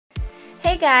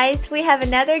Hey guys, we have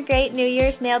another great New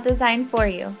Year's nail design for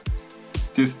you.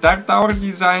 To start our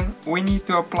design, we need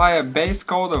to apply a base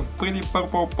coat of pretty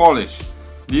purple polish.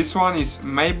 This one is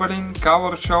Maybelline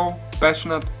Color Show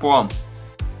Passionate Plum.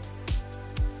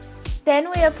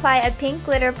 Then we apply a pink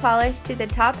glitter polish to the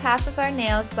top half of our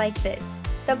nails like this.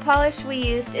 The polish we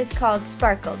used is called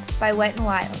Sparkled by Wet n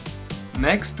Wild.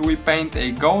 Next we paint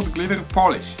a gold glitter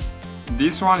polish.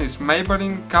 This one is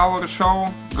Maybelline Color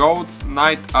Show Gold's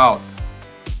Night Out.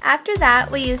 After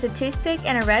that, we use a toothpick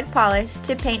and a red polish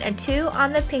to paint a 2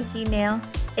 on the pinky nail,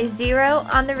 a 0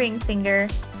 on the ring finger,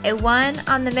 a 1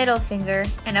 on the middle finger,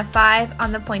 and a 5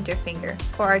 on the pointer finger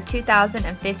for our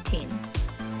 2015.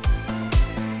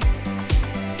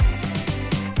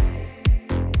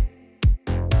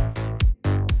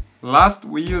 Last,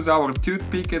 we use our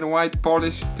toothpick and white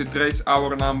polish to trace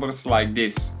our numbers like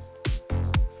this.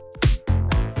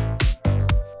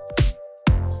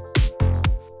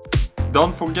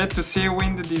 Don't forget to seal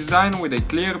in the design with a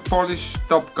clear polish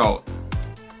top coat.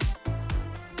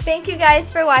 Thank you guys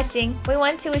for watching. We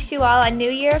want to wish you all a new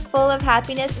year full of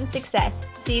happiness and success.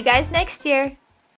 See you guys next year.